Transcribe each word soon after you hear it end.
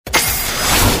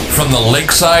from the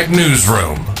Lakeside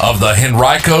Newsroom of the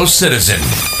Henrico Citizen,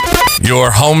 your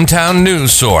hometown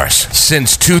news source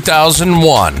since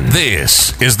 2001.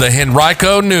 This is the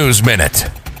Henrico News Minute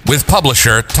with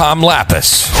publisher Tom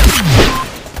Lapis.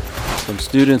 Some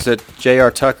students at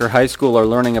J.R. Tucker High School are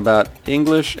learning about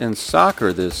English and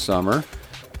soccer this summer.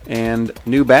 And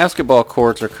new basketball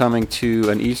courts are coming to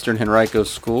an Eastern Henrico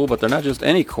school, but they're not just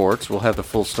any courts. We'll have the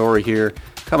full story here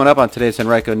coming up on today's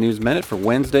Henrico News Minute for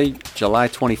Wednesday, July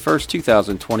 21st,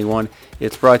 2021.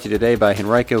 It's brought to you today by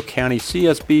Henrico County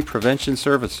CSB Prevention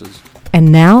Services.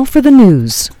 And now for the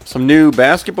news. Some new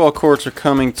basketball courts are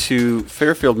coming to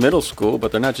Fairfield Middle School,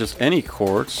 but they're not just any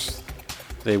courts.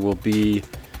 They will be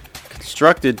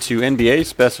constructed to NBA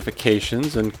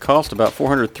specifications and cost about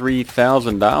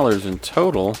 $403,000 in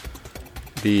total.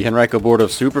 The Henrico Board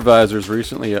of Supervisors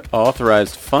recently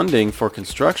authorized funding for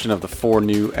construction of the 4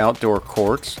 new outdoor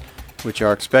courts, which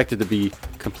are expected to be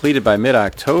completed by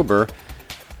mid-October.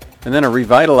 And then a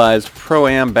revitalized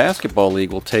Pro-Am basketball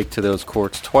league will take to those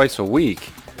courts twice a week.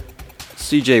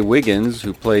 C.J. Wiggins,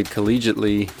 who played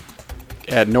collegiately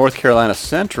at North Carolina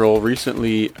Central,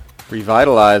 recently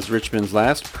revitalized Richmond's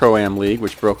last Pro-Am League,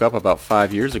 which broke up about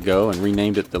 5 years ago, and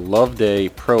renamed it the Loveday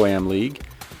Pro-Am League.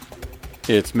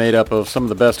 It's made up of some of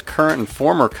the best current and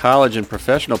former college and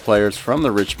professional players from the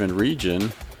Richmond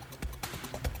region.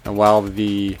 And while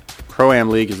the Pro-Am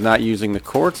League is not using the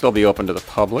courts, they'll be open to the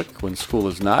public when school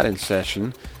is not in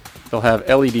session. They'll have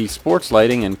LED sports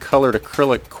lighting and colored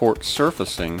acrylic court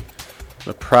surfacing.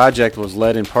 The project was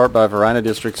led in part by Varina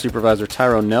District Supervisor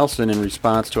Tyrone Nelson in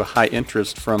response to a high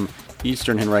interest from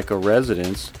Eastern Henrico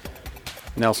residents.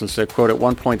 Nelson said, quote, "At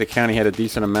one point the county had a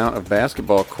decent amount of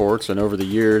basketball courts, and over the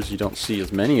years you don't see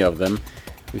as many of them.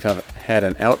 We've had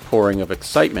an outpouring of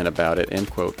excitement about it,"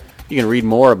 end quote. You can read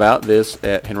more about this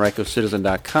at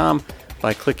henricocitizen.com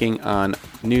by clicking on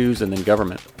News and then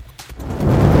Government.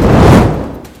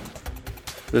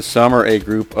 This summer, a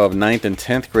group of 9th and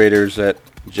 10th graders at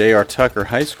J.R. Tucker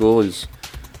High School is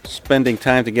spending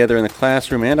time together in the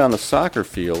classroom and on the soccer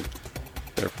field.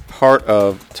 They're part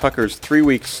of Tucker's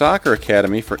 3-week soccer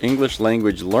academy for English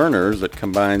language learners that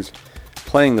combines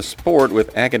playing the sport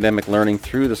with academic learning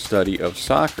through the study of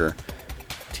soccer.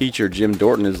 Teacher Jim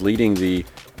Dorton is leading the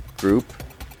group.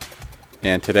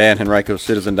 And today on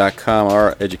henricocitizen.com,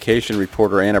 our education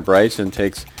reporter Anna Bryson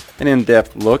takes an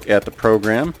in-depth look at the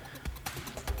program.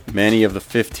 Many of the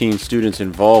 15 students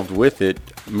involved with it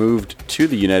moved to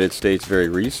the United States very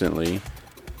recently.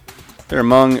 They're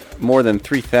among more than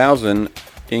 3,000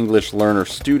 English learner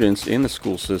students in the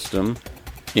school system.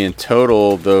 In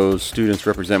total, those students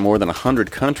represent more than 100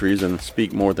 countries and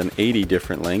speak more than 80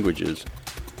 different languages.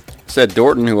 Said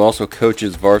Dorton, who also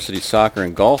coaches varsity soccer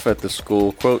and golf at the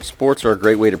school, quote, "Sports are a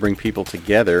great way to bring people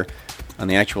together. On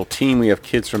the actual team, we have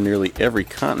kids from nearly every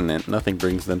continent. Nothing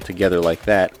brings them together like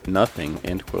that. Nothing,"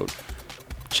 end quote.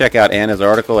 Check out Anna's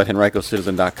article at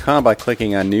henricocitizen.com by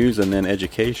clicking on News and then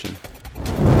Education.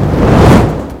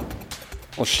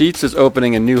 Well, Sheetz is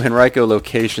opening a new Henrico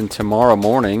location tomorrow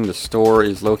morning. The store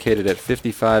is located at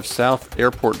 55 South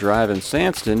Airport Drive in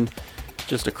Sandston,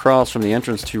 just across from the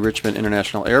entrance to Richmond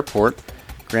International Airport.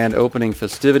 Grand opening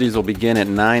festivities will begin at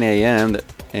 9 a.m.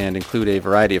 and include a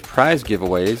variety of prize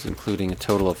giveaways, including a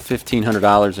total of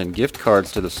 $1,500 in gift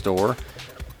cards to the store.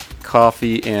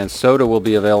 Coffee and soda will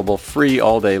be available free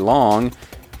all day long.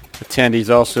 Attendees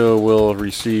also will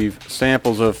receive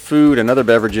samples of food and other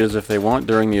beverages if they want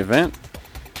during the event.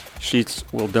 Sheetz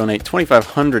will donate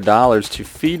 $2,500 to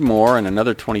Feed More and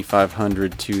another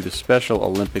 $2,500 to the Special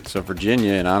Olympics of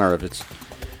Virginia in honor of its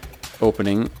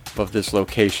opening of this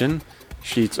location.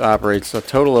 Sheetz operates a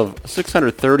total of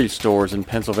 630 stores in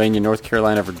Pennsylvania, North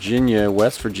Carolina, Virginia,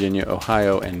 West Virginia,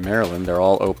 Ohio, and Maryland. They're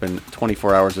all open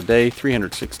 24 hours a day,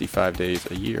 365 days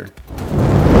a year.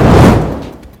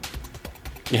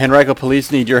 The Henrico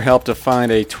police need your help to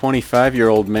find a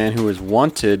 25-year-old man who is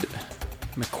wanted.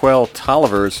 McQuell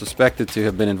Tolliver is suspected to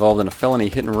have been involved in a felony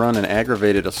hit-and-run and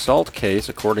aggravated assault case,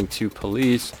 according to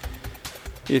police.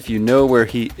 If you know where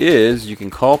he is, you can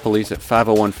call police at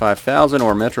 501-5000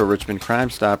 or Metro Richmond Crime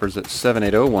Stoppers at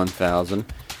 780-1000.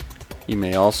 You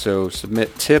may also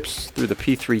submit tips through the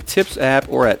P3 Tips app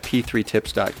or at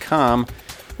p3tips.com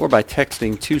or by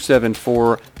texting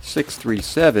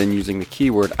 274-637 using the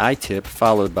keyword ITIP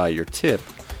followed by your tip.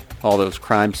 All those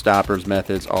Crime Stoppers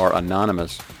methods are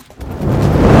anonymous.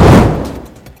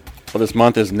 Well, this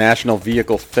month is National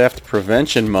Vehicle Theft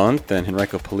Prevention Month, and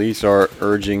Henrico Police are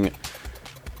urging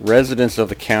residents of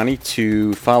the county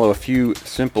to follow a few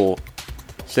simple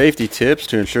safety tips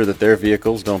to ensure that their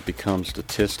vehicles don't become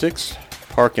statistics.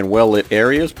 Park in well-lit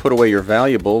areas, put away your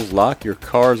valuables, lock your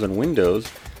cars and windows,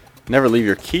 Never leave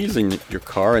your keys in your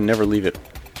car and never leave it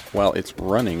while it's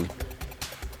running.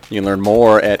 You can learn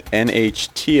more at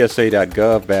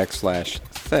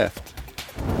nhtsa.gov/theft.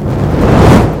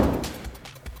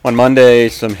 On Monday,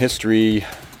 some history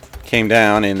came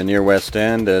down in the near West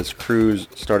End as crews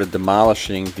started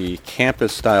demolishing the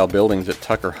campus-style buildings at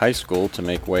Tucker High School to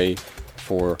make way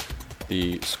for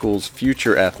the school's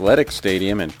future athletic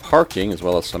stadium and parking, as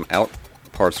well as some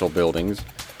out-parcel buildings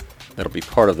that'll be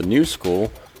part of the new school.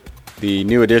 The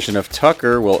new edition of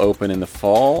Tucker will open in the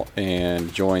fall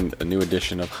and join a new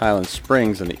edition of Highland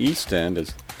Springs in the East End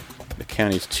as the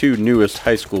county's two newest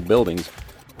high school buildings.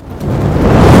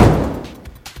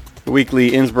 The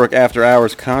weekly Innsbruck After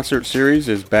Hours concert series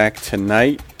is back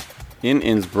tonight in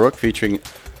Innsbruck, featuring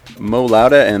Mo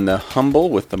Lauda and the Humble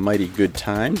with the Mighty Good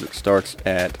Times. It starts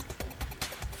at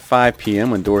 5 p.m.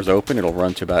 when doors open. It'll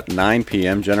run to about 9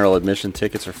 p.m. General admission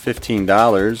tickets are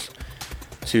 $15.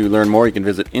 To learn more, you can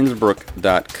visit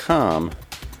Innsbruck.com.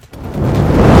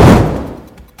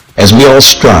 As we all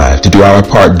strive to do our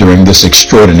part during this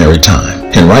extraordinary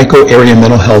time, Henrico Area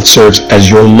Mental Health serves as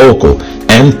your local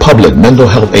and public mental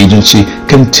health agency,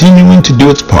 continuing to do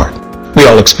its part. We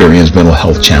all experience mental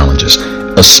health challenges,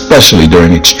 especially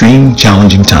during extreme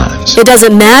challenging times. It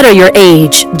doesn't matter your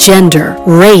age, gender,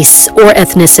 race, or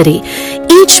ethnicity.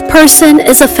 Each person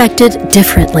is affected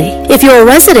differently. If you're a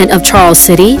resident of Charles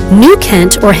City, New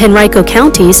Kent, or Henrico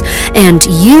counties, and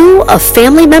you, a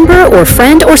family member or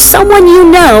friend or someone you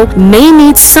know, may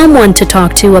need someone to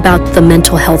talk to about the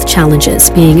mental health challenges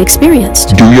being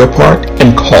experienced. Do your part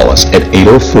and call us at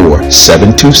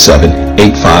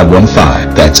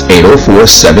 804-727-8515. That's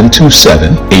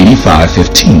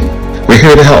 804-727-8515. We're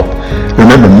here to help.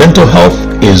 Remember, mental health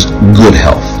is good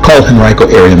health. Call Henrico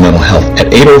Area Mental Health at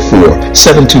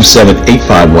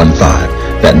 804-727-8515.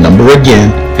 That number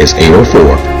again is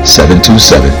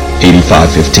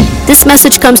 804-727-8515. This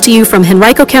message comes to you from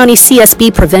Henrico County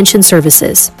CSB Prevention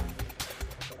Services.